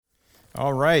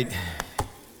All right.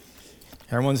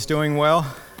 Everyone's doing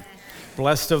well?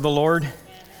 Blessed of the Lord?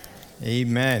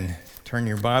 Amen. Turn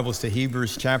your Bibles to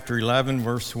Hebrews chapter 11,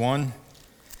 verse 1.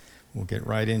 We'll get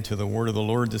right into the word of the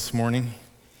Lord this morning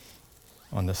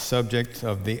on the subject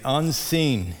of the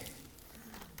unseen.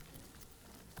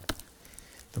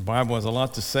 The Bible has a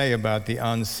lot to say about the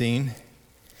unseen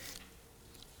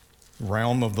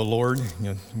realm of the Lord.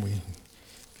 We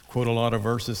quote a lot of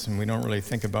verses and we don't really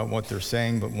think about what they're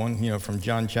saying, but one, from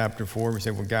John chapter 4, we say,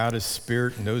 well, God is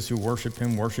spirit, and those who worship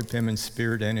him in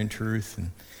spirit and in truth.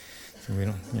 And so we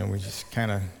don't, we just kind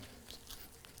of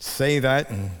say that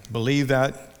and believe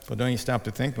that, but don't you stop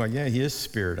to think about, he is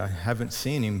spirit. I haven't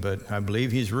seen him, but I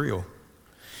believe he's real.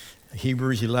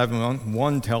 Hebrews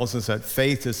 11:1 tells us that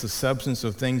faith is the substance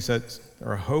of things that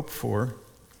are hoped for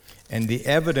and the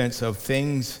evidence of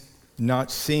things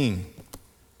not seen.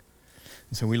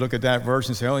 And so we look at that verse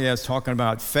and say, it's talking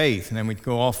about faith. And then we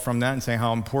go off from that and say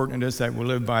how important it is that we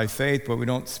live by faith, but we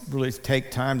don't really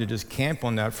take time to just camp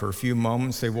on that for a few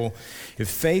moments. Say, well, if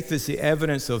faith is the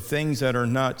evidence of things that are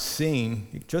not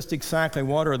seen, just exactly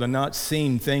what are the not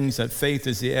seen things that faith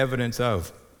is the evidence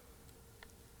of?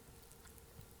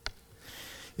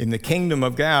 In the kingdom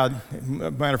of God,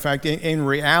 matter of fact, in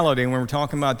reality, when we're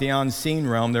talking about the unseen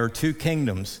realm, there are two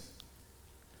kingdoms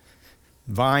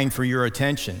vying for your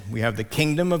attention. We have the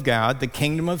kingdom of God, the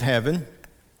kingdom of heaven,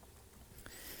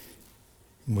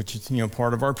 which is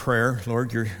part of our prayer.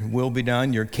 Lord, your will be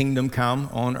done, your kingdom come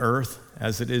on earth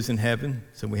as it is in heaven.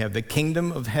 So we have the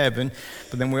kingdom of heaven,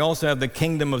 but then we also have the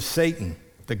kingdom of Satan,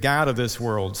 the god of this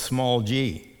world, small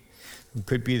g. It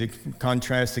could be the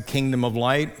contrast the kingdom of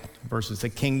light versus the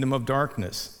kingdom of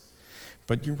darkness.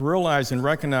 But you realize and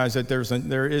recognize that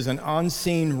there is an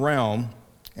unseen realm,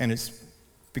 and it's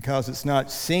because it's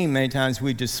not seen. Many times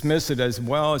we dismiss it as,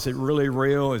 well, is it really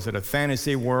real? Is it a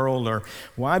fantasy world? Or,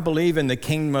 well, I believe in the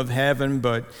kingdom of heaven,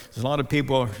 but there's a lot of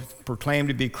people proclaim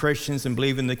to be Christians and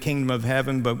believe in the kingdom of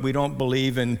heaven, but we don't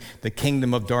believe in the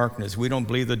kingdom of darkness. We don't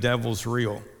believe the devil's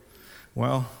real.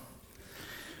 Well,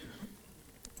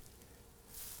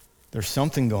 there's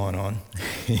something going on.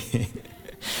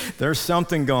 There's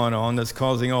something going on that's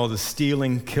causing all the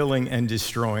stealing, killing, and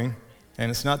destroying, and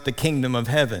it's not the kingdom of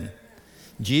heaven.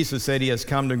 Jesus said he has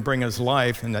come to bring us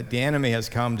life, and that the enemy has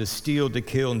come to steal, to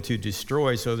kill, and to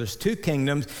destroy. So there's two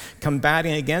kingdoms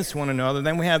combating against one another.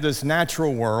 Then we have this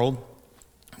natural world,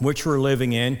 which we're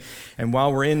living in. And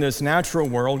while we're in this natural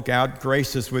world, God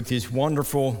graced us with these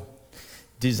wonderful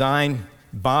design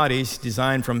bodies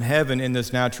designed from heaven in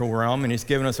this natural realm, and he's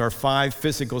given us our 5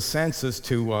 physical senses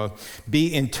to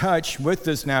be in touch with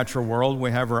this natural world.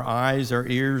 We have our eyes, our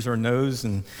ears, our nose,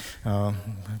 and I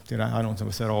don't know if I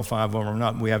said all 5 of them or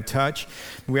not. We have touch.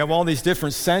 We have all these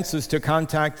different senses to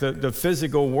contact the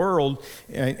physical world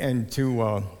and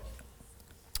to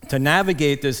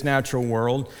navigate this natural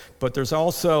world, but there's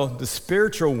also the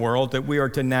spiritual world that we are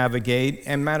to navigate,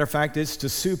 and matter of fact, it's to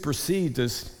supersede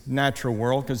this natural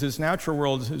world, because this natural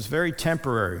world is very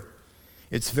temporary.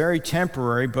 It's very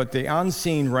temporary, but the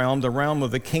unseen realm, the realm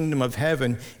of the kingdom of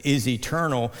heaven, is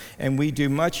eternal, and we do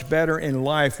much better in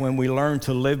life when we learn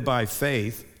to live by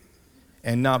faith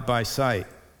and not by sight.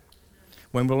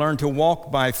 When we learn to walk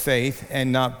by faith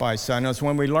and not by sight. It's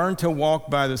when we learn to walk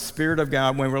by the Spirit of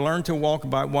God, when we learn to walk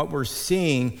by what we're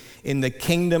seeing in the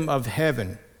kingdom of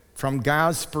heaven, from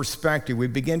God's perspective, we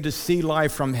begin to see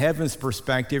life from heaven's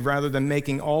perspective rather than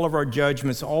making all of our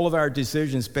judgments, all of our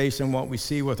decisions based on what we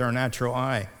see with our natural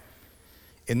eye.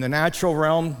 In the natural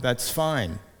realm, that's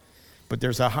fine, but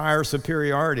there's a higher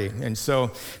superiority. And so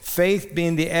faith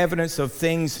being the evidence of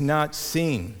things not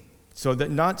seen. So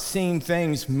that not seen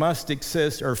things must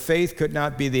exist, or faith could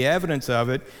not be the evidence of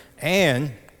it.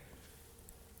 And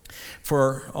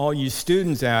for all you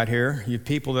students out here, you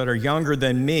people that are younger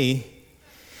than me,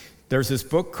 there's this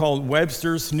book called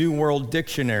Webster's New World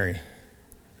Dictionary,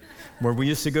 where we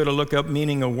used to go to look up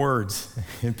meaning of words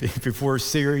before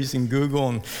Siri and Google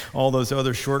and all those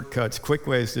other shortcuts, quick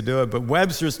ways to do it. But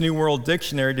Webster's New World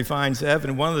Dictionary defines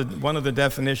evidence. One of the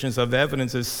definitions of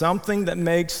evidence is something that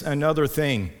makes another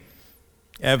thing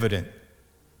evident.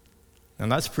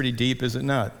 And that's pretty deep, is it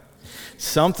not?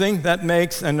 Something that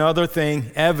makes another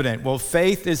thing evident. Well,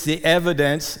 faith is the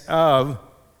evidence of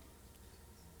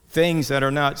things that are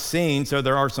not seen. So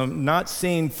there are some not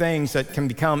seen things that can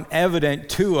become evident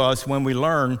to us when we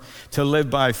learn to live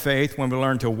by faith, when we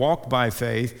learn to walk by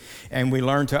faith, and we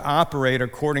learn to operate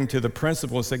according to the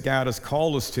principles that God has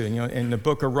called us to. In the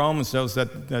book of Romans shows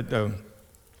that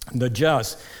the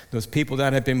just, those people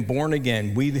that have been born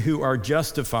again, we who are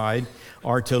justified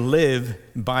are to live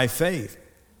by faith.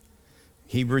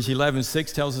 Hebrews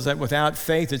 11:6 tells us that without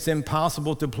faith, it's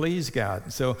impossible to please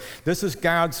God. So this is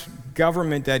God's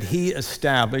government that he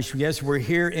established. Yes, we're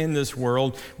here in this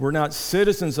world. We're not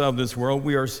citizens of this world.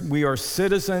 We are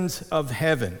citizens of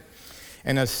heaven.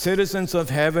 And as citizens of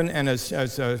heaven and as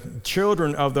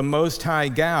children of the Most High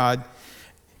God,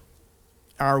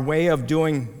 our way of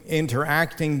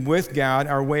interacting with God,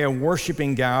 our way of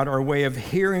worshiping God, our way of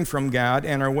hearing from God,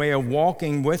 and our way of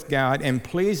walking with God and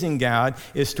pleasing God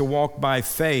is to walk by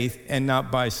faith and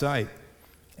not by sight.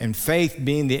 And faith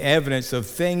being the evidence of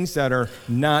things that are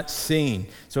not seen.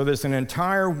 So there's an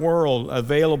entire world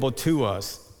available to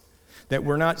us that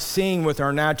we're not seeing with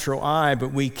our natural eye,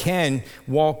 but we can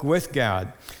walk with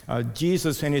God.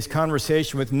 Jesus, in his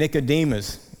conversation with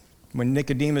Nicodemus, when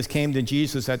Nicodemus came to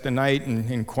Jesus at the night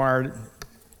and inquired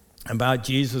about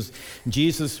Jesus,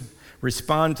 Jesus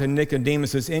responded to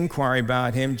Nicodemus' inquiry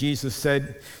about him. Jesus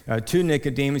said to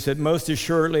Nicodemus, that most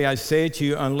assuredly I say to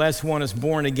you, unless one is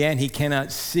born again, he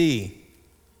cannot see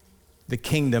the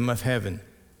kingdom of heaven.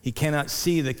 He cannot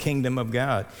see the kingdom of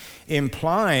God,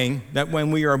 implying that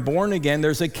when we are born again,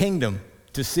 there's a kingdom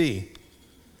to see.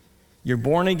 You're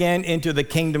born again into the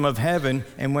kingdom of heaven,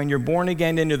 and when you're born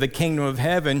again into the kingdom of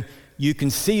heaven, you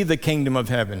can see the kingdom of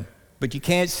heaven, but you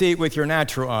can't see it with your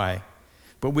natural eye.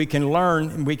 But we can learn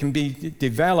and we can be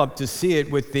developed to see it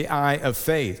with the eye of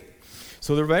faith.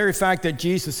 So the very fact that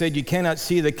Jesus said you cannot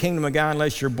see the kingdom of God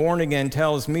unless you're born again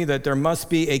tells me that there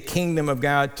must be a kingdom of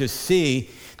God to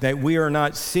see that we are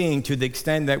not seeing to the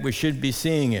extent that we should be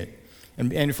seeing it.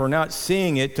 And if we're not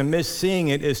seeing it, to miss seeing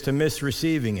it is to miss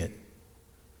receiving it.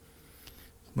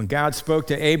 When God spoke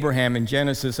to Abraham in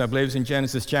Genesis, I believe it's in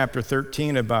Genesis chapter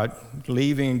 13, about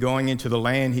leaving and going into the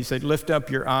land, he said, lift up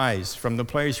your eyes from the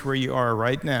place where you are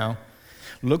right now.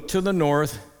 Look to the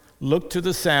north, look to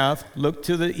the south, look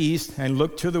to the east, and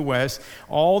look to the west.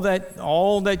 All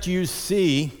that you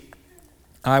see,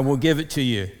 I will give it to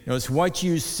you. It's what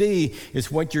you see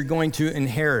is what you're going to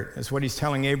inherit. That's what he's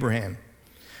telling Abraham.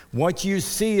 What you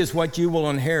see is what you will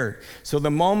inherit. So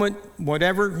the moment,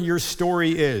 whatever your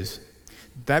story is,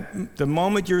 the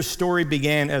moment your story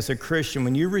began as a Christian,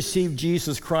 when you received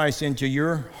Jesus Christ into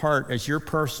your heart as your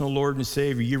personal Lord and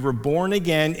Savior, you were born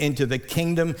again into the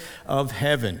kingdom of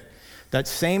heaven. That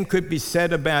same could be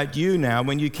said about you now.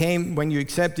 When you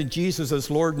accepted Jesus as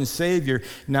Lord and Savior,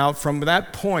 now from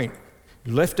that point,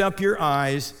 lift up your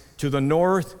eyes to the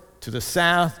north, to the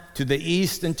south, to the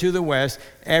east, and to the west.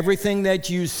 Everything that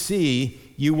you see,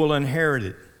 you will inherit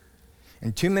it.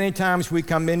 And too many times we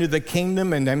come into the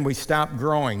kingdom and then we stop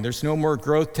growing. There's no more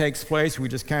growth takes place. We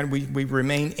just we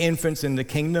remain infants in the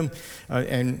kingdom.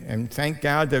 And thank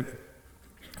God that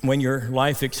when your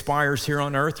life expires here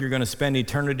on earth, you're going to spend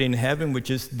eternity in heaven, which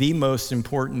is the most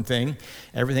important thing.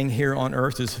 Everything here on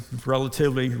earth is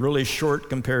relatively really short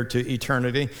compared to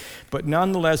eternity. But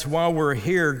nonetheless, while we're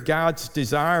here, God's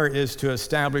desire is to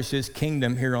establish his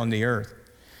kingdom here on the earth,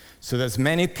 so that as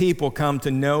many people come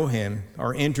to know him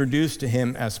or introduced to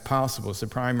him as possible. It's the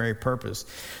primary purpose.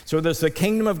 So there's the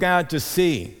kingdom of God to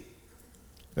see,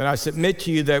 that I submit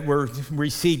to you that we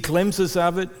see glimpses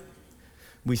of it.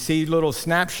 We see little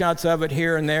snapshots of it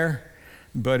here and there.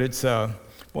 But it's,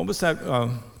 what was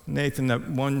that, Nathan, that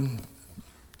one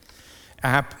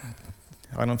app?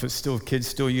 I don't know if it's still, kids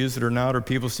still use it or not, or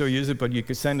people still use it, but you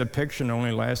could send a picture and it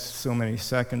only lasts so many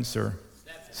seconds, or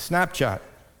Snapchat.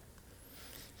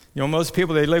 Most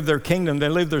people, they live their kingdom, they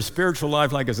live their spiritual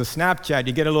life like as a Snapchat.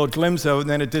 You get a little glimpse of it, and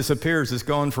then it disappears. It's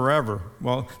gone forever.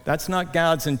 Well, that's not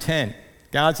God's intent.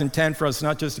 God's intent for us is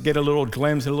not just to get a little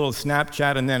glimpse, a little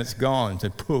Snapchat, and then it's gone.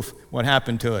 It's poof, what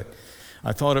happened to it?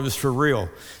 I thought it was for real,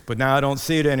 but now I don't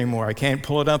see it anymore. I can't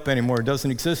pull it up anymore. It doesn't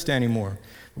exist anymore.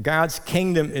 God's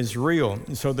kingdom is real.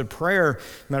 And so the prayer,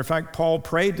 matter of fact, Paul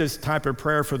prayed this type of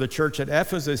prayer for the church at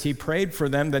Ephesus. He prayed for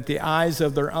them that the eyes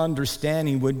of their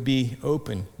understanding would be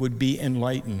open, would be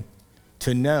enlightened,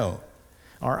 to know.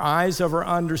 Our eyes of our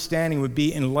understanding would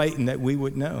be enlightened, that we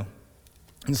would know.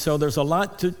 And so there's a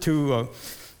lot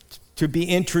to be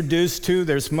introduced to.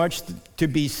 There's much to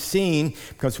be seen,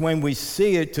 because when we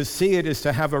see it, to see it is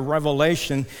to have a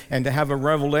revelation, and to have a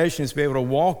revelation is to be able to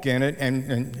walk in it.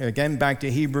 And again, back to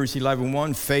Hebrews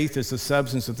 11:1, faith is the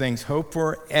substance of things hoped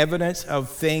for, evidence of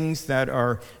things that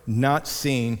are not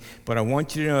seen. But I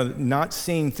want you to know that not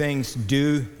seen things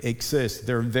do exist.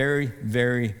 They're very,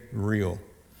 very real.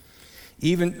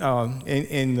 Even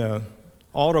in the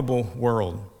audible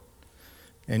world,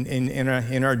 and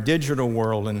in our digital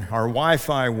world and our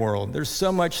Wi-Fi world, there's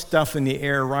so much stuff in the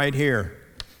air right here,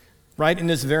 right in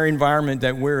this very environment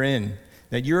that we're in,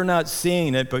 that you're not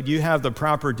seeing it, but you have the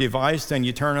proper device, then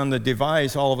you turn on the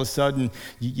device, all of a sudden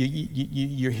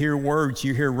you hear words,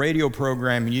 you hear radio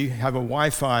programming, you have a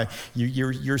Wi-Fi,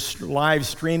 you're live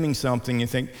streaming something, you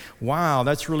think, wow,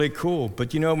 that's really cool.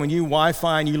 But when you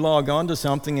Wi-Fi and you log on to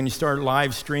something and you start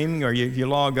live streaming, or you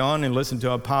log on and listen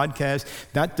to a podcast,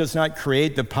 that does not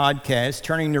create the podcast.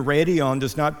 Turning the radio on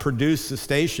does not produce the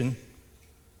station.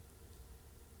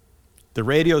 The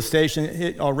radio station,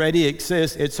 it already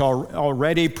exists. It's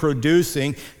already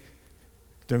producing.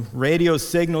 The radio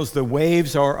signals, the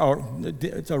waves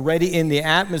it's already in the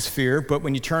atmosphere. But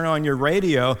when you turn on your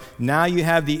radio, now you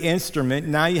have the instrument.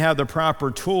 Now you have the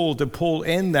proper tool to pull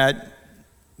in that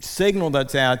signal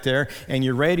that's out there. And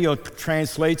your radio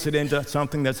translates it into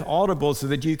something that's audible so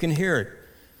that you can hear it.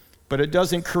 But it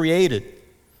doesn't create it.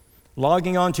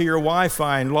 Logging onto your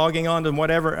Wi-Fi and logging onto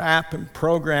whatever app and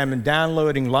program and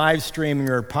downloading, live streaming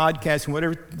or podcasting,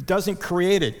 whatever, doesn't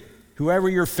create it. Whoever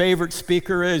your favorite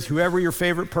speaker is, whoever your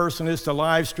favorite person is to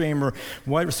live stream, or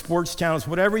whatever sports channels,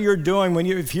 whatever you're doing,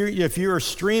 if you are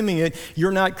streaming it,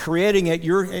 you're not creating it.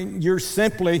 You're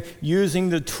simply using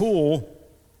the tool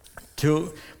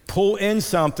to pull in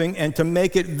something and to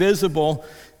make it visible.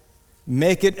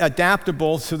 Make it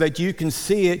adaptable so that you can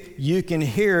see it, you can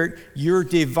hear it. Your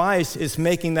device is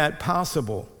making that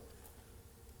possible.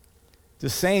 The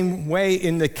same way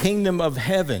in the kingdom of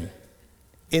heaven.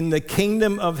 In the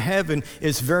kingdom of heaven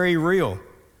is very real.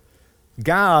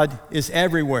 God is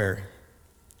everywhere.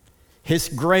 His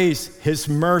grace, His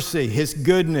mercy, His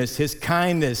goodness, His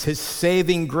kindness, His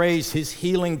saving grace, His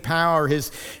healing power,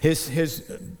 His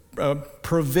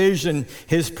provision,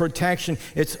 His protection,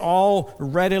 it's all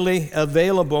readily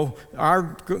available.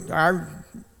 Our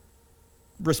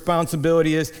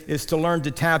responsibility is to learn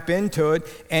to tap into it,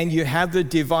 and you have the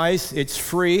device. It's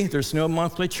free. There's no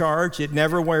monthly charge. It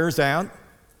never wears out.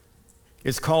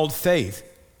 It's called faith.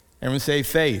 Everyone say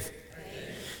faith.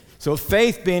 So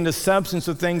faith being the substance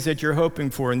of things that you're hoping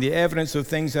for and the evidence of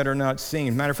things that are not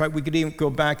seen. Matter of fact, we could even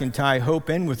go back and tie hope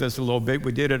in with this a little bit.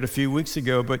 We did it a few weeks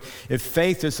ago. But if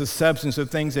faith is the substance of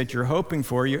things that you're hoping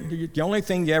for, the only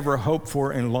thing you ever hope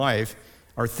for in life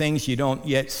are things you don't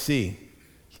yet see.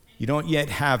 You don't yet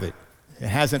have it. It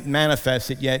hasn't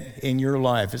manifested yet in your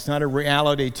life. It's not a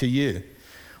reality to you.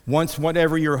 Once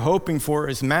whatever you're hoping for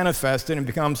is manifested and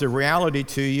becomes a reality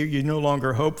to you, you no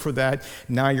longer hope for that.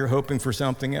 Now you're hoping for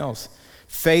something else.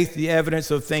 Faith, the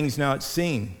evidence of things not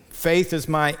seen. Faith is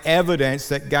my evidence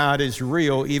that God is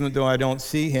real, even though I don't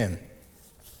see Him,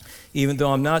 even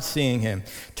though I'm not seeing Him.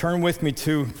 Turn with me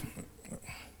to,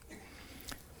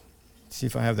 see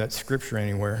if I have that scripture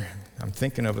anywhere. I'm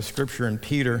thinking of a scripture in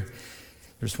Peter.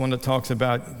 There's one that talks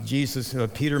about Jesus,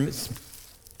 Peter.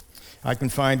 I can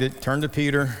find it. Turn to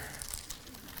Peter.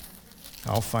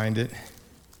 I'll find it.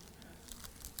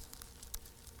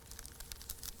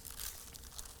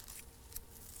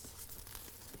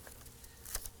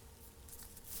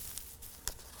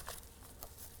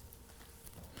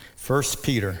 First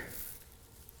Peter.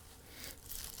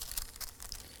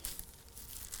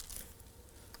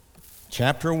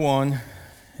 Chapter 1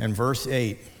 and verse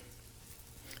 8.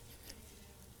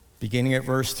 Beginning at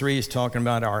verse 3 is talking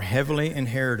about our heavenly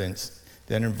inheritance.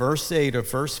 Then in verse 8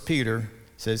 of 1 Peter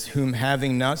says, whom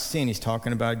having not seen, he's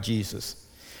talking about Jesus,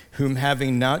 whom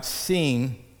having not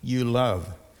seen you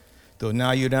love. Though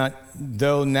now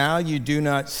you do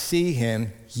not see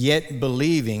Him, yet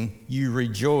believing you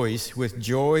rejoice with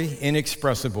joy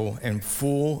inexpressible and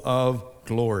full of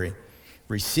glory,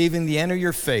 receiving the end of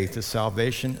your faith, the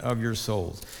salvation of your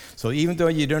souls. So even though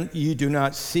you do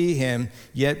not see Him,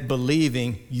 yet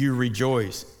believing, you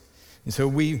rejoice. And so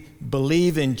we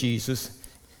believe in Jesus.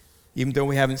 Even though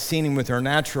we haven't seen Him with our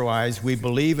natural eyes, we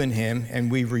believe in Him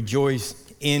and we rejoice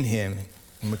in Him.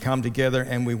 And we come together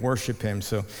and we worship Him.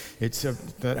 So it's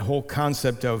that whole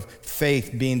concept of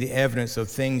faith being the evidence of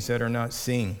things that are not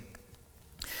seen.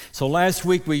 So last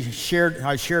week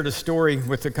I shared a story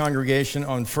with the congregation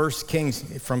on 1 Kings,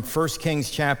 from 1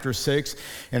 Kings chapter 6,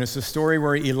 and it's a story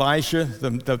where Elisha,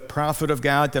 the prophet of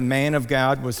God, the man of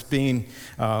God, was being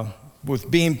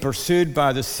pursued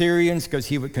by the Syrians because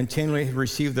he would continually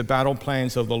receive the battle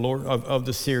plans of the Lord of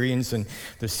the Syrians, and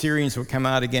the Syrians would come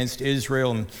out against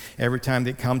Israel, and every time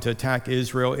they come to attack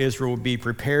Israel, Israel would be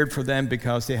prepared for them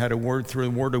because they had a word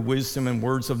of wisdom and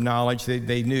words of knowledge.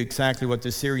 They knew exactly what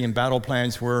the Syrian battle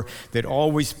plans were. They'd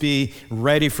always be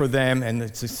ready for them, and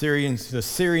the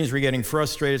Syrians were getting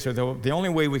frustrated, so the only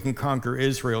way we can conquer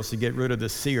Israel is to get rid of the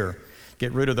seer,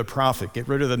 get rid of the prophet, get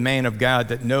rid of the man of God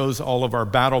that knows all of our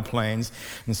battle plans.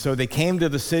 And so they came to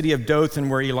the city of Dothan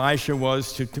where Elisha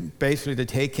was to basically to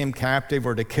take him captive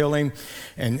or to kill him.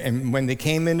 And when they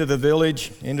came into the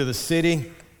village, into the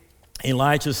city,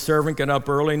 Elijah's servant got up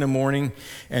early in the morning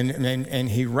and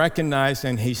he recognized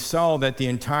and he saw that the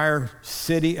entire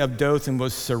city of Dothan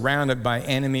was surrounded by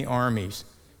enemy armies,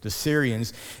 the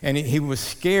Syrians, and he was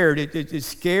scared. It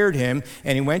scared him,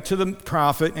 and he went to the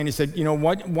prophet and he said,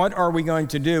 what are we going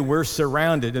to do? We're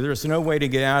surrounded. There's no way to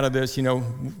get out of this.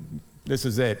 This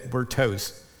is it. We're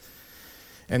toast.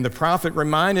 And the prophet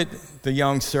reminded the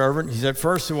young servant, he said,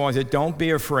 first of all, he said, don't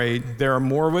be afraid. There are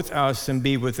more with us than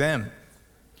be with them.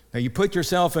 Now, you put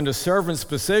yourself in the servant's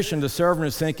position. The servant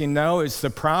is thinking, no, it's the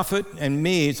prophet and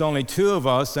me. It's only two of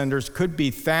us, and there could be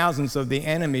thousands of the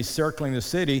enemies circling the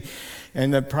city.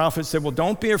 And the prophet said, well,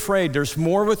 don't be afraid. There's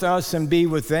more with us than be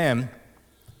with them.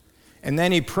 And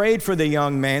then he prayed for the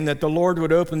young man that the Lord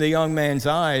would open the young man's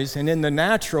eyes. And in the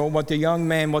natural, what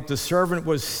the servant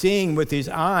was seeing with his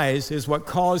eyes is what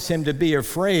caused him to be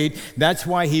afraid. That's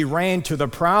why he ran to the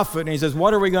prophet and he says,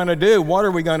 what are we going to do? What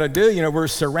are we going to do? We're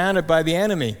surrounded by the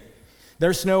enemy.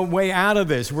 There's no way out of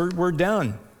this. We're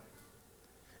done.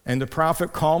 And the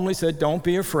prophet calmly said, don't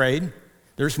be afraid.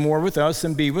 There's more with us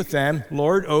than be with them.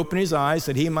 Lord, open his eyes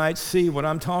that he might see what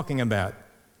I'm talking about.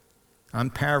 I'm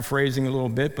paraphrasing a little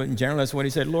bit, but in general, that's what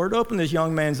he said. Lord, open this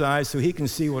young man's eyes so he can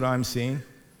see what I'm seeing.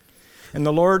 And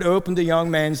the Lord opened the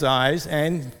young man's eyes,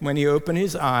 and when he opened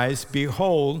his eyes,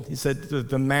 behold, he said,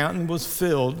 the mountain was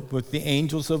filled with the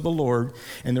angels of the Lord,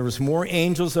 and there was more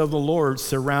angels of the Lord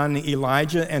surrounding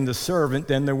Elijah and the servant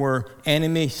than there were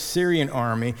enemy Syrian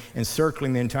army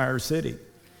encircling the entire city.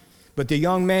 But the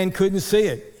young man couldn't see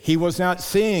it. He was not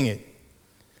seeing it.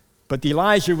 But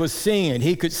Elijah was seeing it.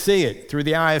 He could see it through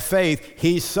the eye of faith.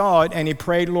 He saw it, and he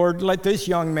prayed, Lord, let this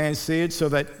young man see it so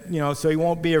that, so he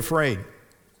won't be afraid.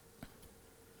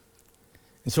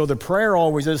 And so the prayer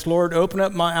always is, Lord, open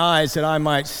up my eyes that I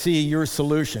might see your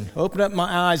solution. Open up my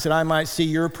eyes that I might see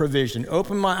your provision.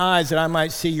 Open my eyes that I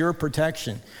might see your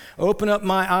protection. Open up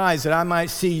my eyes that I might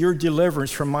see your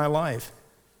deliverance from my life.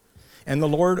 And the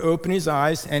Lord opened his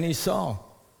eyes, and he saw.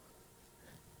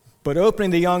 But opening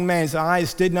the young man's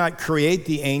eyes did not create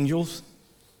the angels.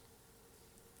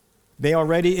 They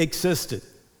already existed.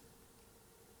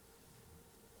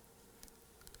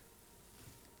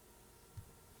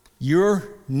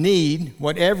 Your need,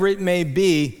 whatever it may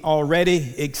be,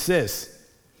 already exists.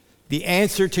 The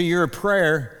answer to your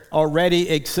prayer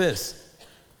already exists.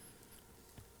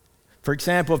 For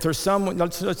example, if there's someone,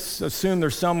 let's assume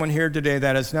there's someone here today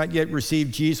that has not yet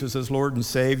received Jesus as Lord and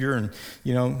Savior,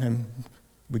 and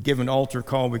we give an altar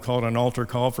call. We call it an altar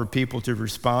call for people to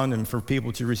respond and for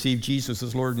people to receive Jesus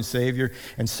as Lord and Savior.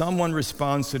 And someone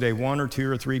responds today, one or two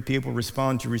or three people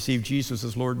respond to receive Jesus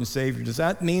as Lord and Savior. Does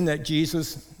that mean that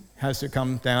Jesus has to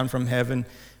come down from heaven,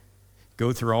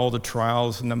 go through all the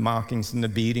trials and the mockings and the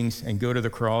beatings, and go to the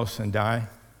cross and die?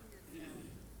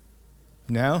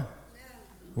 No?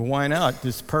 Well, why not?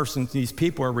 These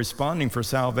people are responding for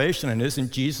salvation, and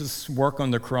isn't Jesus' work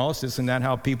on the cross, isn't that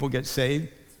how people get saved?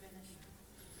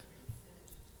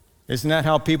 Isn't that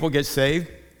how people get saved?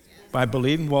 By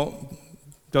believing? Well,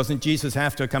 doesn't Jesus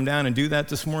have to come down and do that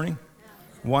this morning?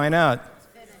 Why not?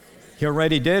 He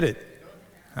already did it.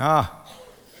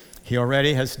 He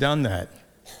already has done that.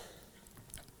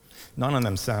 None of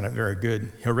them sounded very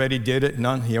good. He already did it.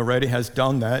 He already has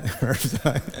done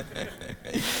that.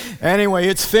 Anyway,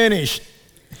 it's finished.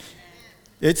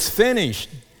 It's finished.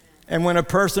 And when a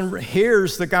person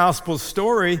hears the gospel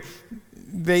story,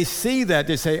 they see that.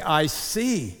 They say, I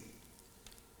see.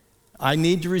 I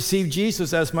need to receive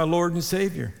Jesus as my Lord and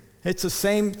Savior. It's the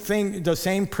same thing. The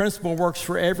same principle works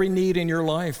for every need in your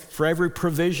life, for every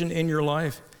provision in your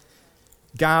life.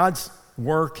 God's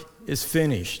work is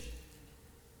finished.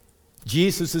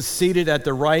 Jesus is seated at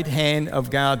the right hand of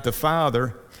God the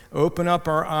Father. Open up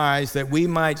our eyes that we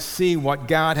might see what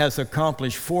God has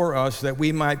accomplished for us, that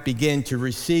we might begin to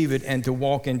receive it and to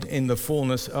walk in the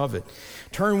fullness of it.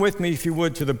 Turn with me, if you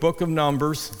would, to the book of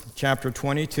Numbers, chapter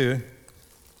 22.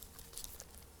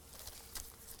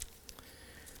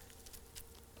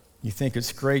 You think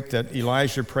it's great that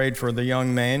Elijah prayed for the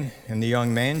young man and the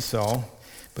young man saw,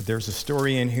 but there's a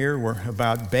story in here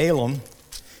about Balaam,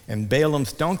 and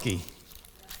Balaam's donkey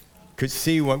could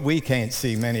see what we can't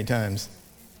see many times.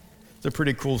 It's a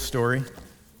pretty cool story.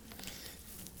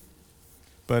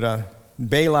 But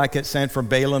Balak had sent for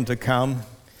Balaam to come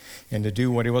and to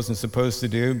do what he wasn't supposed to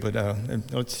do, but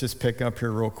let's just pick up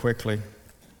here real quickly.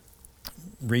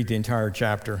 Read the entire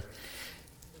chapter.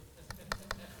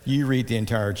 You read the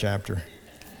entire chapter.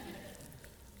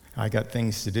 I got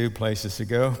things to do, places to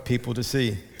go, people to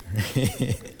see.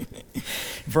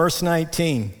 Verse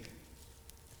 19.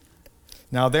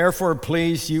 Now therefore,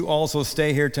 please you also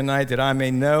stay here tonight, that I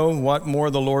may know what more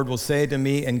the Lord will say to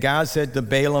me. And God said to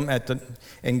Balaam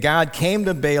God came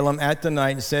to Balaam at the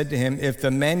night and said to him, if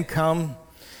the men come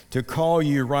to call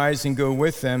you, rise and go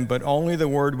with them, but only the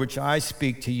word which I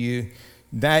speak to you,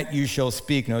 that you shall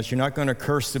speak. Notice, you're not going to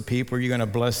curse the people, you're going to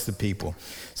bless the people.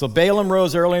 So Balaam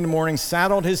rose early in the morning,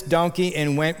 saddled his donkey,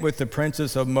 and went with the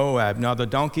princess of Moab. Now the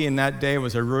donkey in that day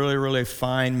was a really, really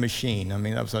fine machine. I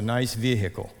mean, that was a nice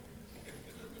vehicle.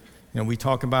 You know, we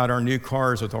talk about our new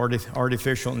cars with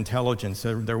artificial intelligence.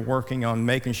 They're working on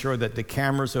making sure that the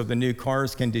cameras of the new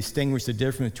cars can distinguish the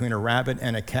difference between a rabbit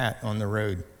and a cat on the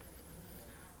road.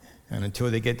 And until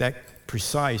they get that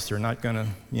precise, they're not going to,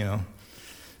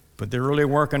 but they're really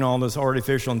working on this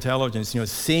artificial intelligence,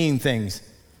 seeing things.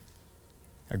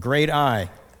 A great eye.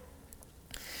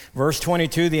 Verse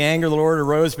 22, the anger of the Lord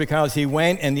arose because he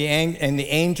went, and the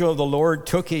angel of the Lord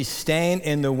took his stand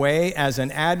in the way as an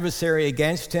adversary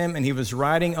against him, and he was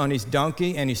riding on his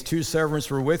donkey, and his 2 servants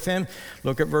were with him.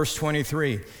 Look at verse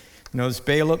 23. Notice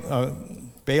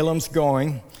Balaam's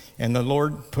going, and the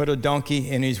Lord put a donkey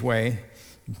in his way.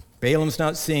 Balaam's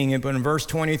not seeing it, but in verse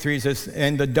 23 it says,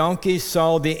 and the donkey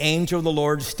saw the angel of the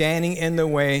Lord standing in the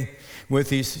way with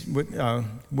his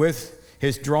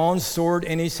drawn sword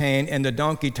in his hand, and the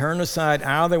donkey turned aside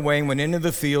out of the way and went into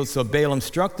the field. So Balaam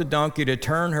struck the donkey to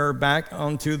turn her back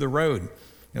onto the road.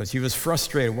 He was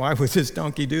frustrated. Why would this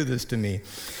donkey do this to me?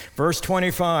 Verse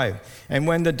 25, and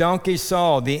when the donkey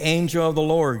saw the angel of the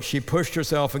Lord, she pushed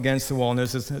herself against the wall. And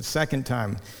this is the second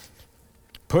time.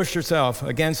 Pushed herself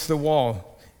against the wall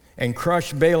and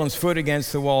crushed Balaam's foot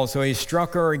against the wall. So he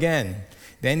struck her again.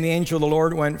 Then the angel of the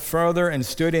Lord went further and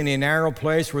stood in a narrow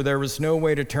place where there was no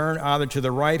way to turn either to the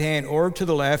right hand or to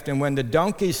the left. And when the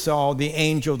donkey saw the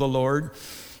angel of the Lord,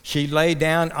 she lay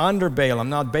down under Balaam.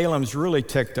 Now, Balaam's really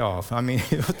ticked off. I mean,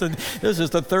 this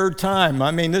is the third time. I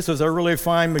mean, this is a really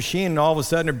fine machine, and all of a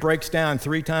sudden it breaks down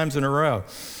 3 times in a row.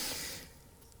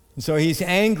 And so he's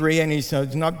angry, and he's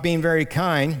not being very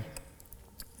kind.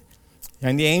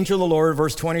 And the angel of the Lord,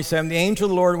 verse 27, the angel of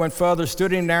the Lord went further,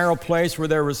 stood in a narrow place where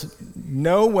there was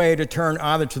no way to turn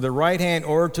either to the right hand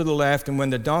or to the left. And when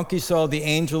the donkey saw the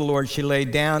angel of the Lord, she lay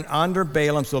down under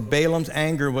Balaam. So Balaam's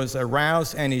anger was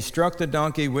aroused, and he struck the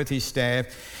donkey with his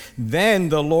staff. Then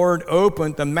the Lord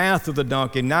opened the mouth of the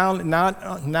donkey.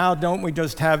 Now don't we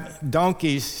just have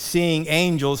donkeys seeing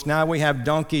angels? Now we have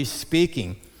donkeys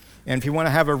speaking. And if you want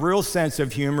to have a real sense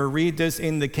of humor, read this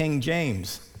in the King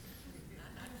James.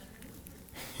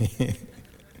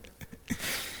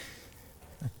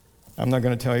 I'm not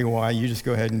going to tell you why. You just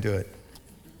go ahead and do it.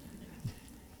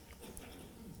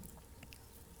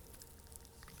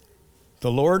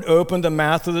 The Lord opened the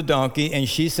mouth of the donkey, and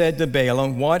she said to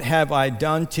Balaam, what have I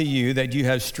done to you that you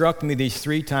have struck me these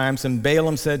 3 times? And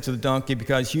Balaam said to the donkey,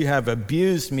 because you have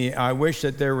abused me, I wish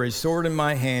that there were a sword in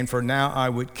my hand, for now I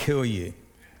would kill you.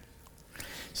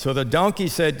 So the donkey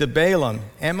said to Balaam,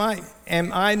 Am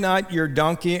I not your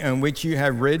donkey on which you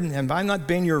have ridden? Have I not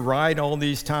been your ride all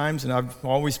these times, and I've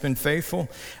always been faithful?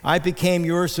 I became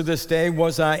yours to this day.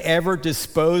 Was I ever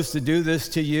disposed to do this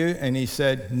to you? And he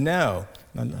said, no.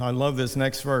 I love this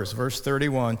next verse, verse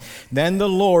 31. Then the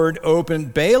Lord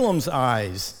opened Balaam's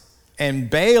eyes, and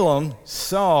Balaam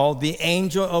saw the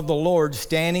angel of the Lord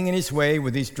standing in his way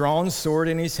with his drawn sword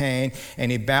in his hand,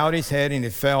 and he bowed his head and he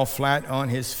fell flat on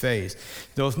his face.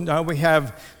 Now we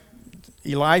have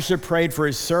Elijah prayed for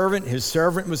his servant. His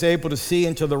servant was able to see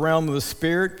into the realm of the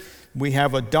Spirit. We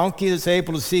have a donkey that's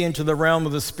able to see into the realm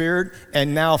of the Spirit.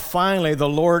 And now finally the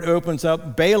Lord opens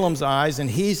up Balaam's eyes, and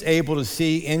he's able to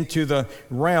see into the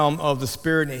realm of the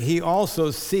Spirit. And he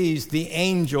also sees the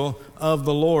angel of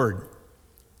the Lord.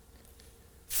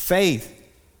 Faith,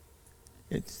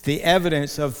 it's the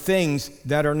evidence of things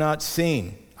that are not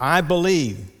seen. I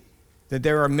believe that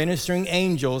there are ministering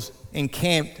angels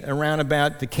encamped around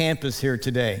about the campus here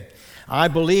today. I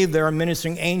believe there are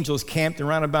ministering angels camped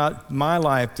around about my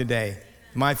life today,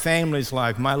 my family's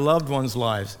life, my loved ones'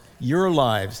 lives, your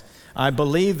lives. I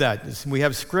believe that. We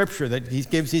have scripture that he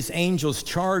gives his angels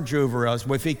charge over us.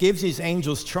 Well, if he gives his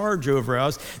angels charge over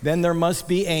us, then there must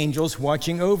be angels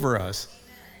watching over us.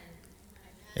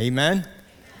 Amen?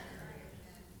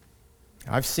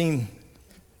 I've seen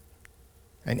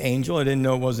an angel. I didn't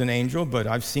know it was an angel, but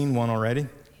I've seen one already.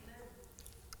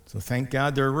 So thank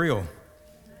God they're real. It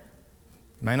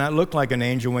may not look like an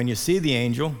angel when you see the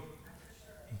angel,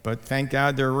 but thank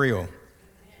God they're real.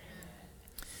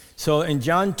 So in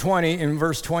John 20, in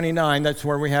verse 29, that's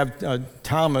where we have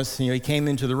Thomas. He came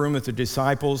into the room with the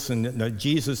disciples, and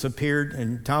Jesus appeared,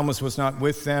 and Thomas was not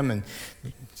with them. And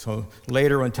so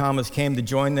later when Thomas came to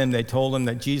join them, they told him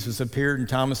that Jesus appeared, and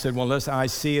Thomas said, well, unless I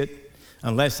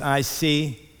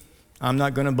see, I'm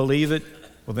not going to believe it.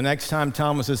 Well, the next time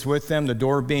Thomas is with them, the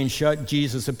door being shut,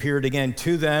 Jesus appeared again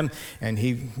to them, and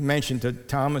he mentioned to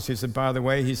Thomas, he said, by the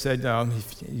way, he said,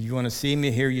 if you want to see me,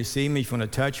 here you see me. If you want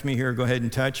to touch me, here, go ahead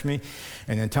and touch me.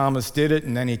 And then Thomas did it,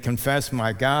 and then he confessed,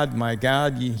 my God,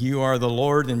 you are the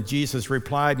Lord. And Jesus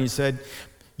replied, and he said,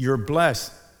 you're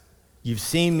blessed. You've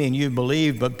seen me and you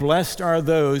believe, but blessed are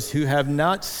those who have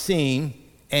not seen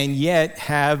and yet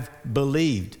have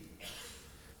believed.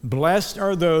 Blessed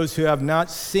are those who have not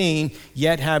seen,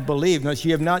 yet have believed. Notice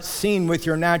you have not seen with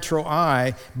your natural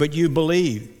eye, but you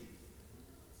believe.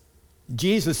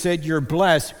 Jesus said you're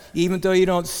blessed, even though you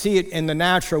don't see it in the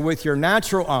natural with your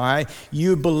natural eye,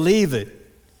 you believe it.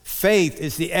 Faith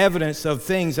is the evidence of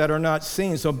things that are not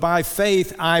seen. So by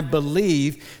faith, I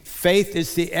believe. Faith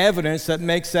is the evidence that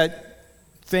makes that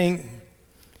thing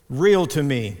real to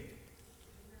me.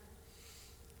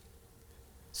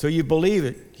 So you believe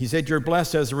it. He said you're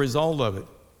blessed as a result of it.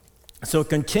 So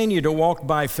continue to walk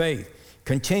by faith.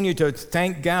 Continue to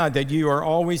thank God that you are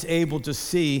always able to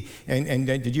see and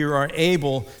that you are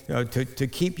able to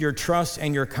keep your trust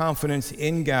and your confidence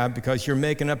in God, because you're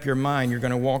making up your mind you're going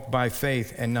to walk by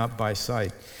faith and not by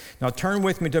sight. Now turn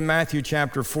with me to Matthew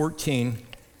chapter 14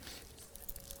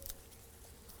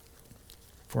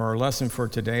 for our lesson for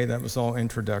today. That was all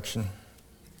introduction.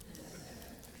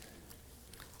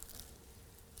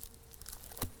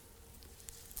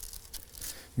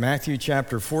 Matthew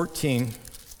chapter 14,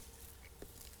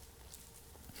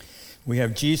 we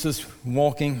have Jesus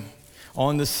walking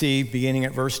on the sea, beginning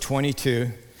at verse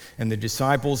 22, and the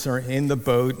disciples are in the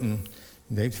boat, and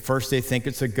they think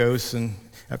it's a ghost, and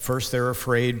at first they're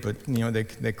afraid, but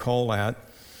they call out.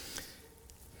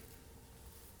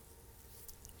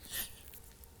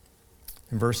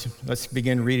 Let's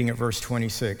begin reading at verse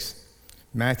 26.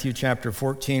 Matthew chapter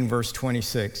 14, verse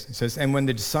 26. It says, and when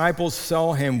the disciples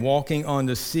saw him walking on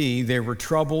the sea, they were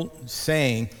troubled,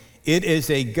 saying, it is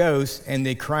a ghost, and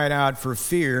they cried out for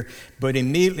fear. But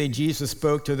immediately Jesus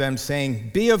spoke to them,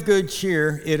 saying, be of good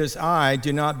cheer, it is I,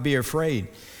 do not be afraid.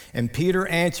 And Peter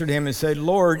answered him and said,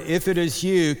 Lord, if it is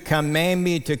you, command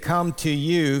me to come to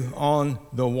you on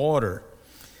the water.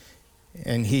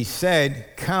 And he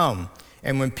said, come.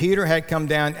 And when Peter had come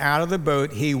down out of the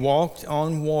boat, he walked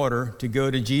on water to go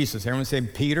to Jesus. Everyone say,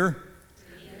 Peter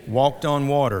walked on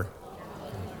water.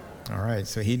 All right,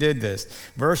 so he did this.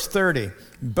 Verse 30,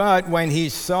 but when he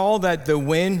saw that the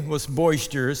wind was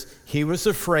boisterous, he was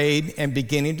afraid, and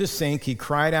beginning to sink, he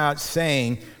cried out,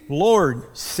 saying,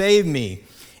 Lord, save me.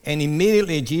 And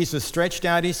immediately Jesus stretched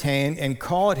out his hand and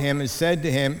caught him and said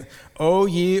to him, O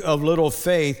ye of little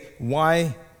faith,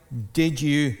 why did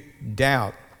you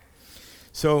doubt?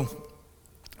 So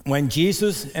when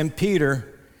Jesus and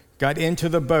Peter got into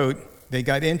the boat, the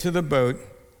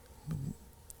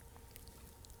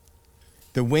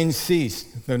wind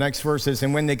ceased. The next verse says,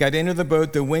 and when they got into the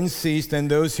boat, the wind ceased, and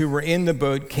those who were in the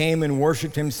boat came and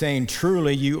worshiped him, saying,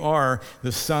 truly you are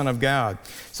the Son of God.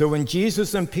 So when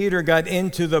Jesus and Peter got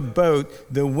into the boat,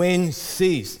 the wind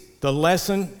ceased. The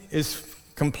lesson is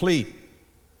complete.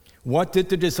 What did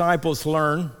the disciples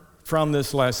learn from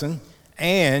this lesson?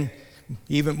 And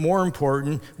even more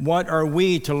important, what are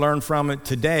we to learn from it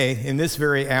today in this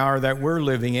very hour that we're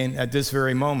living in at this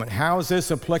very moment? How is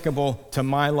this applicable to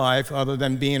my life other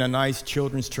than being a nice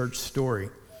children's church story?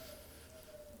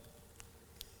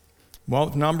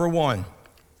 Well, number one,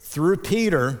 through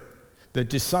Peter, the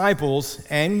disciples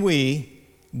and we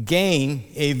gain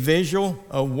a visual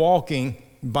of walking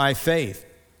by faith.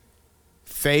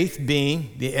 Faith being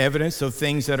the evidence of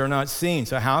things that are not seen.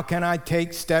 So how can I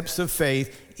take steps of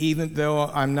faith even though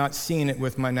I'm not seeing it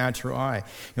with my natural eye?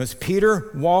 As Peter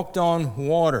walked on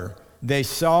water, they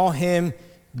saw him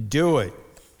do it.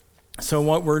 So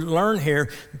what we learn here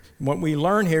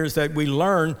is that we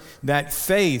learn that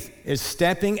faith is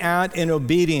stepping out in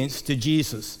obedience to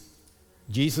Jesus.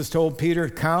 Jesus told Peter,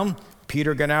 come.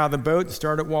 Peter got out of the boat and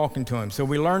started walking to him. So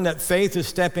we learn that faith is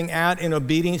stepping out in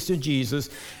obedience to Jesus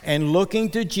and looking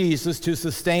to Jesus to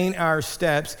sustain our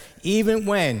steps, even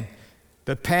when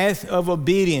the path of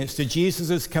obedience to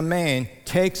Jesus' command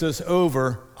takes us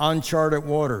over uncharted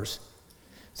waters.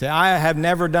 Say, I have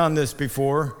never done this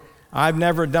before. I've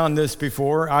never done this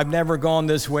before. I've never gone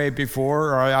this way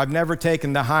before, or I've never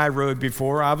taken the high road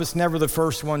before. I was never the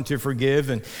first one to forgive.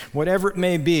 And whatever it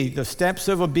may be, the steps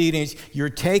of obedience, you're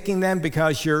taking them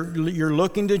because you're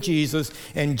looking to Jesus,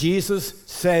 and Jesus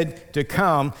said to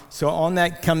come. So on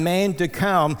that command to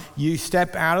come, you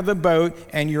step out of the boat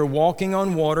and you're walking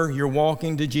on water. You're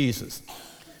walking to Jesus.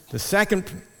 The second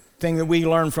thing that we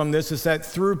learn from this is that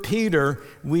through Peter,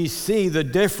 we see the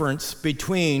difference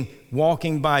between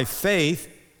walking by faith,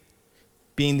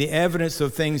 being the evidence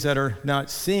of things that are not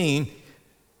seen,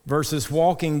 versus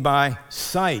walking by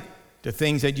sight, the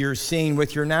things that you're seeing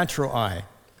with your natural eye.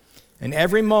 And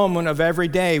every moment of every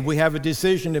day, we have a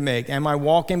decision to make. Am I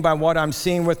walking by what I'm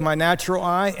seeing with my natural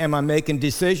eye? Am I making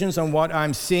decisions on what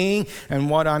I'm seeing and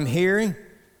what I'm hearing?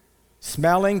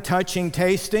 Smelling, touching,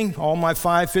 tasting, all my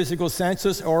 5 physical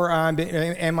senses, or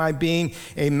am I being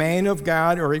a man of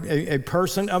God or a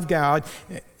person of God,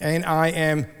 and I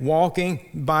am walking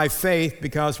by faith,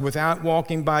 because without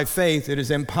walking by faith, it is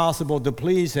impossible to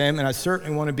please Him, and I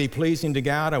certainly want to be pleasing to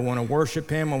God. I want to worship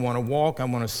Him. I want to walk. I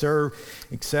want to serve,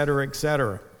 etc.,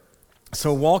 etc.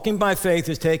 So walking by faith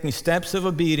is taking steps of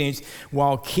obedience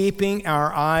while keeping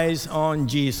our eyes on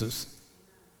Jesus.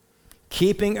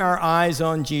 Keeping our eyes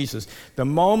on Jesus. The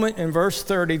moment, in verse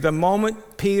 30, the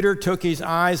moment Peter took his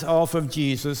eyes off of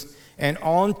Jesus and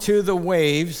onto the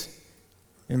waves,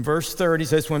 in verse 30 it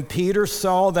says, when Peter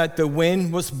saw that the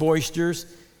wind was boisterous,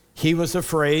 he was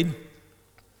afraid.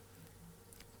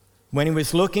 When he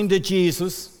was looking to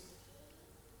Jesus,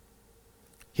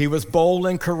 he was bold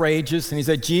and courageous, and he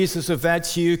said, Jesus, if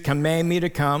that's you, command me to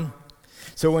come.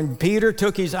 So when Peter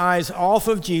took his eyes off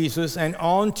of Jesus and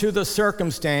onto the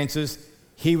circumstances,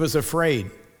 he was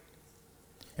afraid.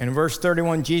 And in verse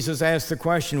 31, Jesus asked the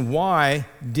question, why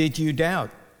did you doubt?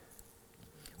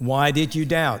 Why did you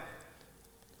doubt?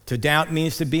 To doubt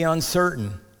means to be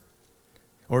uncertain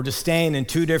or to stand in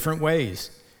 2 different ways.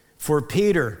 For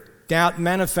Peter, doubt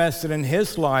manifested in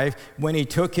his life when he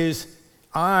took his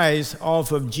eyes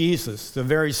off of Jesus, the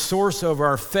very source of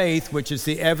our faith, which is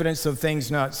the evidence of things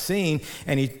not seen,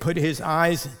 and he put his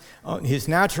eyes, his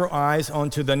natural eyes,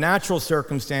 onto the natural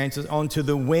circumstances, onto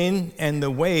the wind and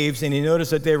the waves, and he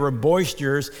noticed that they were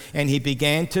boisterous, and he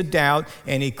began to doubt,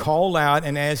 and he called out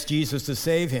and asked Jesus to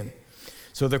save him.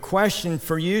 So the question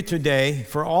for you today,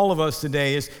 for all of us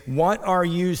today, is what are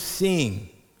you seeing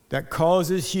that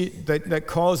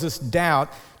causes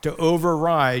doubt to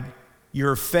override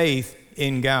your faith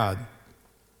in God?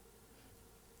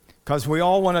 Because we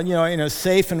all want to, in a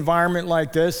safe environment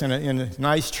like this, in a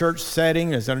nice church setting,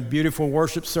 there's a beautiful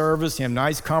worship service, you have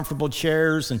nice comfortable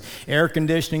chairs and air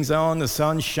conditioning's on, the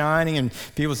sun's shining, and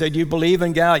people say, do you believe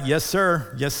in God? Yes,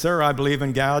 sir. Yes, sir, I believe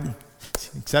in God.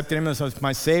 Accepted Him as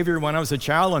my Savior when I was a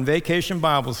child on vacation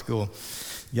Bible school.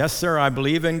 Yes, sir, I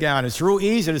believe in God. It's real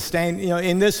easy to stand,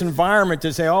 in this environment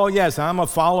to say, oh, yes, I'm a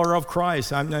follower of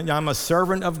Christ. I'm a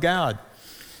servant of God.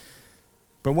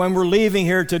 But when we're leaving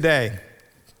here today,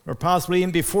 or possibly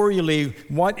even before you leave,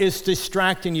 what is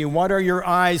distracting you? What are your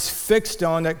eyes fixed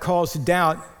on that cause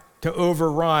doubt to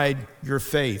override your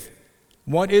faith?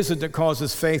 What is it that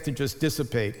causes faith to just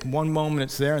dissipate? One moment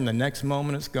it's there and the next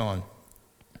moment it's gone.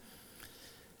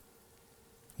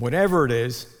 Whatever it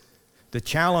is, the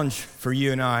challenge for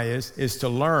you and I is to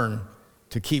learn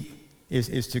to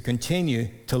to continue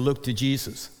to look to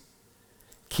Jesus.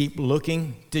 Keep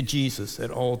looking to Jesus at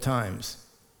all times.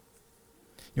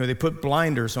 They put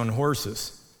blinders on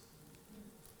horses,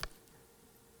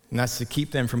 and that's to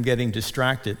keep them from getting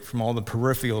distracted from all the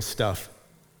peripheral stuff,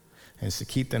 and it's to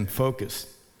keep them focused.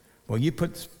 Well, you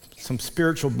put some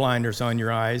spiritual blinders on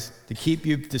your eyes to keep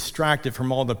you distracted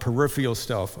from all the peripheral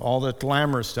stuff, all the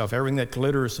glamorous stuff, everything that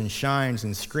glitters and shines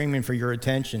and screaming for your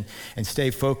attention, and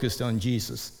stay focused on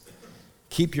Jesus.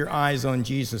 Keep your eyes on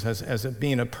Jesus as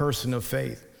being a person of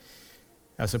faith.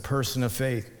 As a person of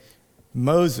faith.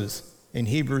 Moses, in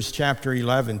Hebrews chapter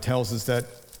 11, tells us that,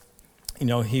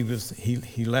 he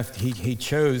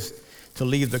chose to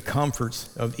leave the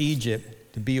comforts of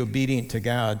Egypt to be obedient to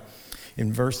God.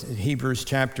 In Hebrews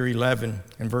chapter 11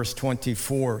 and verse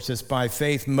 24, it says, by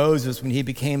faith Moses, when he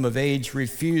became of age,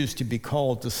 refused to be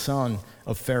called the son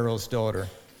of Pharaoh's daughter,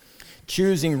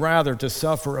 choosing rather to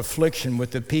suffer affliction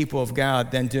with the people of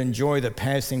God than to enjoy the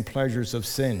passing pleasures of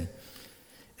sin,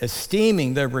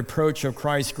 esteeming the reproach of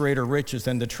Christ greater riches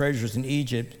than the treasures in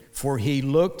Egypt, for he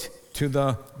looked to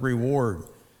the reward.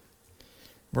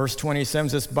 Verse 27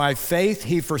 says, by faith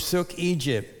he forsook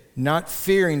Egypt, not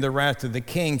fearing the wrath of the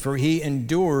king, for he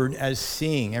endured as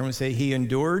seeing. Everyone say, he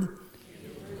endured?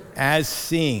 As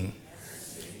seeing.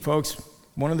 Folks,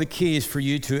 one of the keys for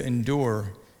you to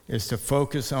endure is to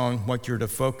focus on what you're to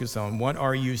focus on. What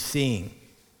are you seeing?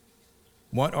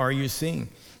 What are you seeing?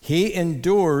 He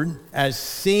endured as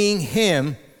seeing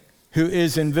him who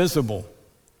is invisible.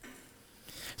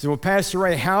 So, well, Pastor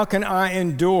Ray, how can I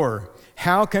endure?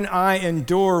 How can I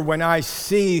endure when I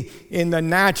see in the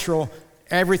natural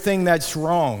everything that's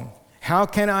wrong? How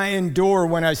can I endure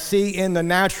when I see in the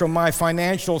natural my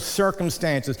financial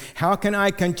circumstances? How can I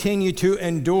continue to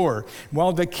endure?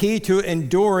 Well, the key to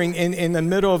enduring in the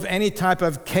middle of any type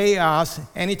of chaos,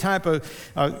 any type of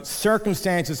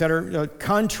circumstances that are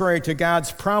contrary to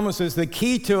God's promises, the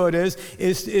key to it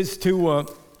is to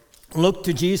look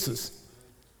to Jesus.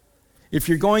 If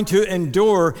you're going to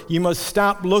endure, you must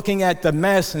stop looking at the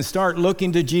mess and start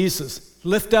looking to Jesus.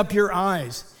 Lift up your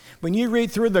eyes. When you read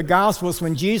through the Gospels,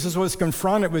 when Jesus was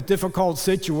confronted with difficult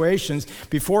situations,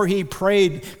 before he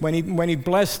prayed, when he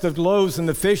blessed the loaves and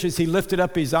the fishes, he lifted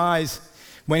up his eyes.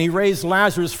 When he raised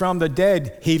Lazarus from the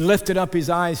dead, he lifted up his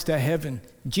eyes to heaven.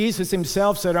 Jesus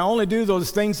himself said, I only do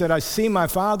those things that I see my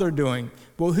Father doing.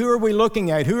 Well, who are we looking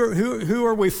at? Who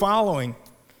are we following?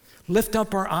 Lift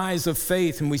up our eyes of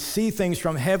faith and we see things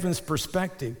from heaven's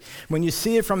perspective. When you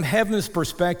see it from heaven's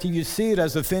perspective, you see it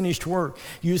as a finished work.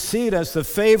 You see it as the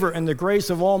favor and the grace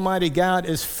of Almighty God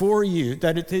is for you,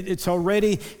 that it's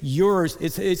already yours.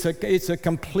 It's a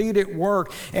completed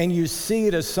work, and you see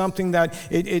it as something that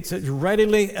it's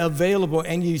readily available,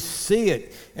 and you see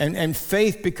it, and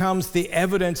faith becomes the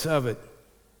evidence of it.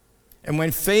 And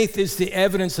when faith is the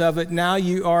evidence of it, now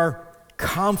you are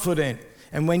confident.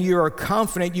 And when you are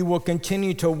confident, you will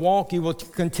continue to walk. You will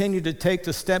continue to take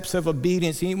the steps of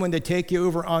obedience, even when they take you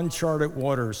over uncharted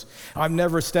waters. I've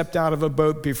never stepped out of a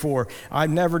boat before. I've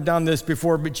never done this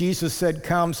before, but Jesus said,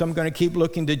 come, so I'm going to keep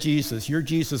looking to Jesus. You're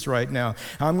Jesus right now.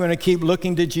 I'm going to keep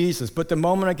looking to Jesus. But the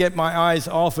moment I get my eyes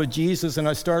off of Jesus and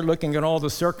I start looking at all the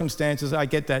circumstances, I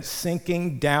get that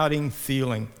sinking, doubting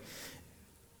feeling.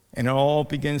 And it all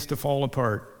begins to fall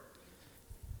apart.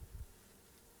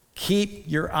 Keep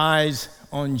your eyes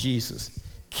on Jesus.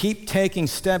 Keep taking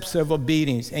steps of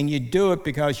obedience, and you do it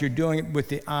because you're doing it with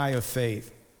the eye of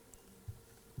faith.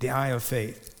 The eye of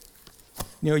faith.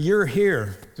 You know, you're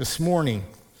here this morning,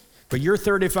 but you're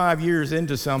 35 years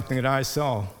into something that I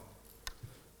saw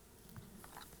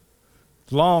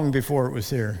long before it was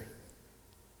here.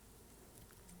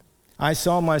 I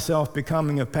saw myself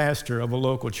becoming a pastor of a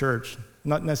local church,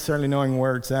 not necessarily knowing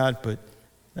where it's at, but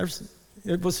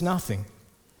it was nothing.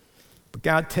 But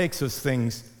God takes those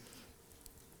things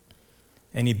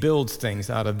and he builds things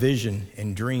out of vision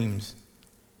and dreams.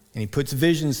 And he puts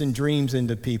visions and dreams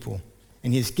into people.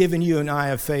 And he's given you an eye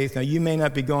of faith. Now, you may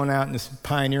not be going out and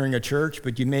pioneering a church,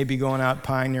 but you may be going out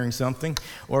pioneering something.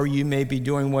 Or you may be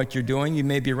doing what you're doing. You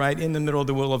may be right in the middle of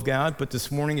the will of God. But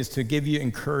this morning is to give you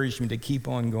encouragement to keep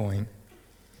on going.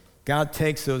 God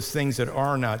takes those things that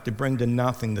are not to bring to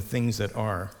nothing the things that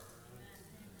are.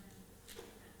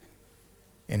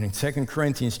 And in 2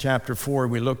 Corinthians chapter 4,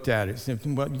 we looked at it.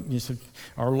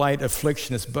 Our light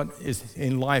affliction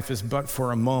in life is but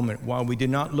for a moment, while we do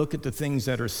not look at the things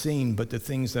that are seen, but the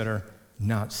things that are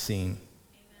not seen.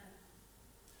 Amen.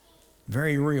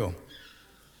 Very real.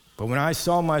 But when I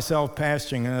saw myself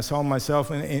pastoring, and I saw myself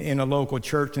in a local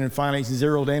church, and finally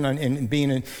zeroed in on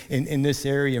being in this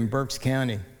area in Berks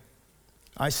County,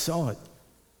 I saw it.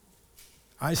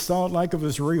 I saw it like it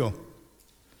was real.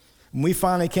 We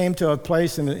finally came to a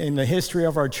place in the history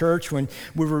of our church when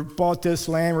we bought this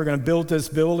land, we're going to build this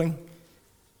building.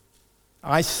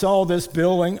 I saw this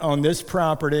building on this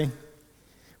property,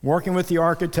 working with the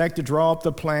architect to draw up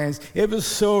the plans. It was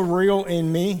so real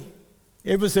in me.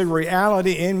 It was a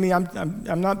reality in me.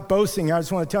 I'm not boasting. I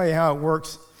just want to tell you how it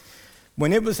works.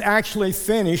 When it was actually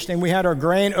finished and we had our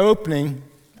grand opening,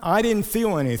 I didn't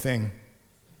feel anything.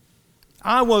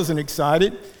 I wasn't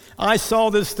excited. I saw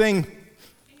this thing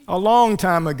a long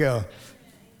time ago.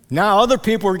 Now other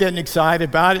people are getting excited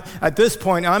about it. At this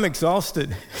point, I'm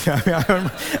exhausted.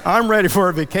 I'm ready for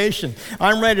a vacation.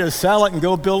 I'm ready to sell it and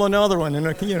go build another one.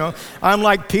 And I'm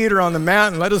like Peter on the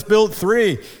mountain. Let us build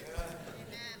 3.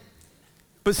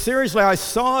 But seriously, I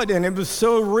saw it and it was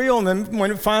so real. And then when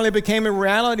it finally became a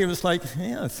reality, it was like,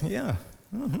 yeah.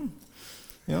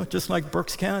 Mm-hmm. Just like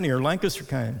Berks County or Lancaster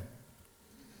County.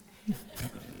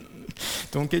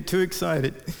 Don't get too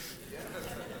excited.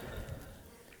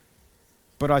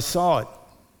 But I saw it.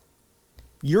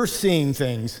 You're seeing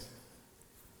things.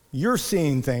 You're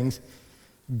seeing things.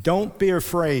 Don't be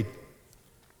afraid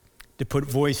to put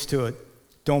voice to it.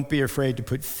 Don't be afraid to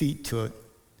put feet to it.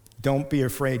 Don't be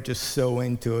afraid to sow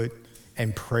into it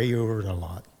and pray over it a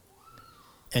lot.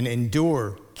 And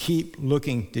endure. Keep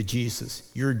looking to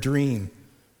Jesus. Your dream,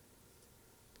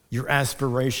 your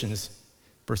aspirations,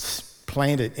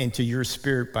 planted into your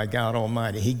spirit by God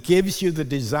Almighty. He gives you the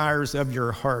desires of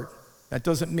your heart. That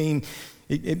doesn't mean,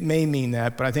 it may mean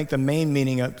that, but I think the main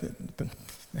meaning of,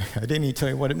 I didn't even tell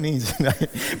you what it means,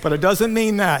 but it doesn't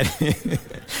mean that.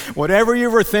 Whatever you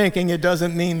were thinking, it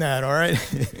doesn't mean that, all right?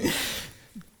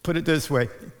 Put it this way.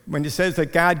 When it says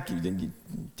that God,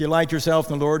 delight yourself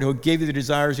in the Lord, He'll give you the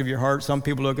desires of your heart. Some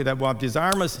people look at that, well,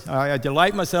 I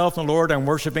delight myself in the Lord, I'm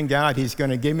worshiping God. He's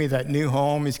going to give me that new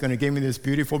home. He's going to give me this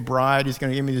beautiful bride. He's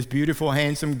going to give me this beautiful,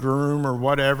 handsome groom or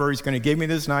whatever. He's going to give me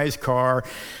this nice car.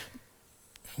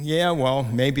 Yeah, well,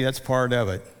 maybe that's part of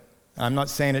it. I'm not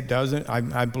saying it doesn't.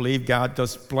 I believe God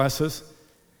does bless us.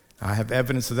 I have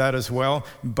evidence of that as well.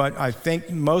 But I think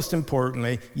most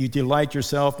importantly, you delight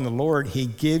yourself in the Lord. He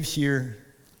gives your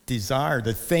desire.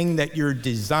 The thing that you're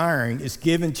desiring is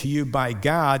given to you by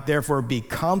God. Therefore, be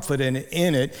confident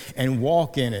in it and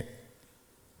walk in it.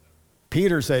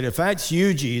 Peter said, if that's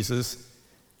you, Jesus,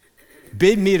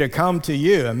 bid me to come to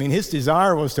you. I mean, his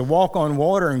desire was to walk on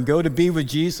water and go to be with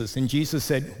Jesus. And Jesus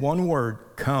said, one word,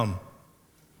 come.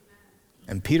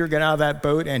 And Peter got out of that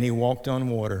boat and he walked on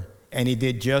water. And he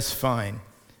did just fine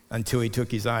until he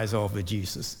took his eyes off of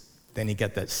Jesus. Then he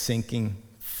got that sinking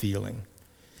feeling.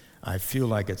 I feel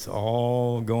like it's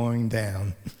all going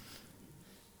down.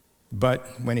 But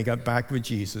when he got back with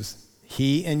Jesus,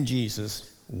 he and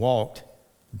Jesus walked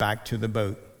back to the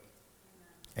boat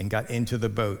and got into the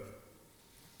boat.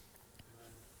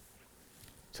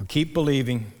 So keep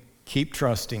believing, keep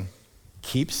trusting,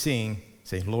 keep seeing.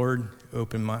 Say, Lord,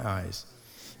 open my eyes.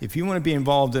 If you want to be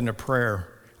involved in a prayer,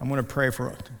 I'm going to pray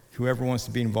for whoever wants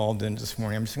to be involved in it this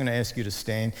morning. I'm just going to ask you to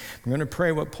stand. I'm going to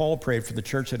pray what Paul prayed for the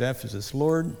church at Ephesus.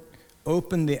 Lord,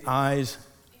 open the eyes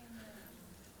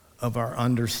of our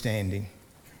understanding,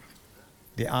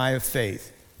 the eye of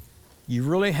faith. You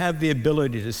really have the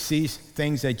ability to see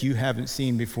things that you haven't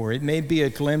seen before. It may be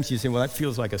a glimpse. You say, well, that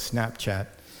feels like a Snapchat.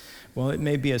 Well, it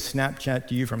may be a Snapchat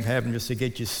to you from heaven just to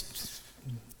get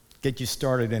you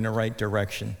started in the right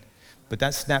direction. But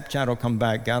that Snapchat will come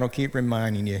back. God will keep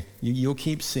reminding you. You'll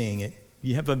keep seeing it.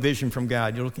 You have a vision from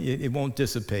God. It won't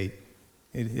dissipate.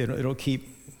 It'll keep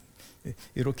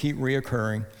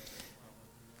reoccurring.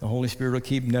 The Holy Spirit will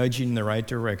keep nudging in the right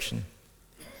direction.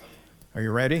 Are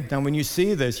you ready? Now, when you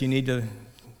see this, you need to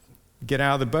get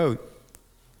out of the boat.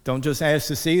 Don't just ask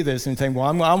to see this and think,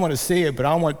 well, I want to see it, but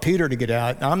I want Peter to get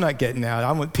out. I'm not getting out.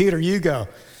 I want Peter, you go.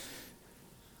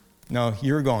 No,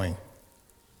 you're going.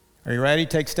 Are you ready?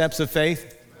 Take steps of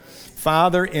faith.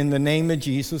 Father, in the name of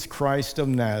Jesus Christ of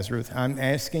Nazareth, I'm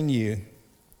asking you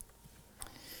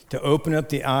to open up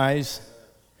the eyes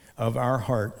of our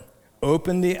heart.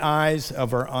 Open the eyes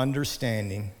of our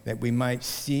understanding that we might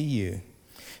see you,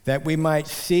 that we might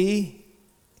see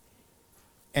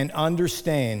and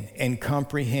understand and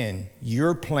comprehend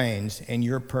your plans and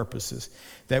your purposes,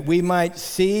 that we might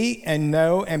see and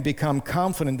know and become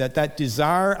confident that that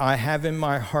desire I have in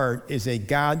my heart is a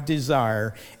God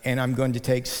desire, and I'm going to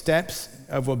take steps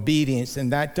of obedience in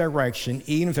that direction,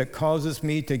 even if it causes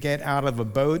me to get out of a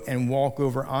boat and walk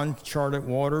over uncharted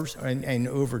waters and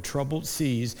over troubled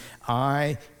seas.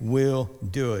 I will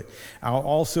do it. I'll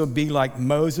also be like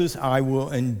Moses. I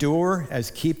will endure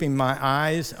as keeping my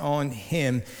eyes on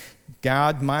him.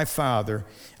 God, my Father,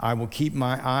 I will keep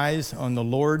my eyes on the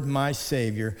Lord, my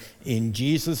Savior. In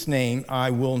Jesus' name,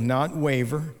 I will not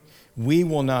waver. We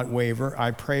will not waver.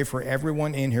 I pray for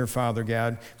everyone in here, Father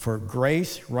God, for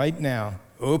grace right now.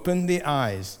 Open the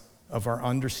eyes of our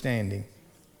understanding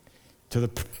to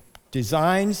the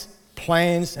designs,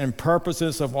 plans, and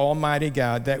purposes of Almighty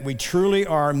God, that we truly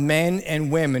are men and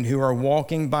women who are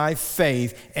walking by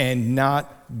faith and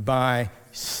not by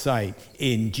sight.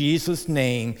 In Jesus'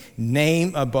 name,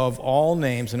 name above all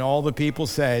names. And all the people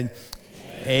said,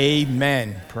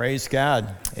 Amen. Praise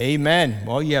God. Amen.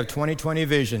 Well, you have 20/20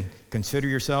 vision. Consider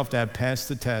yourself to have passed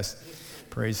the test.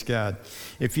 Praise God.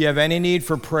 If you have any need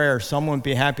for prayer, someone would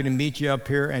be happy to meet you up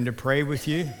here and to pray with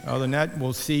you. Other than that,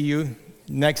 we'll see you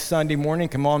next Sunday morning.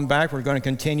 Come on back. We're going to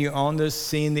continue on this,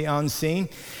 seeing the unseen,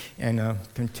 and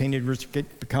continue to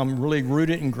become really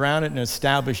rooted and grounded and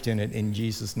established in it in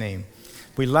Jesus' name.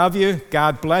 We love you.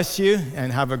 God bless you,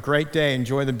 and have a great day.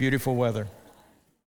 Enjoy the beautiful weather.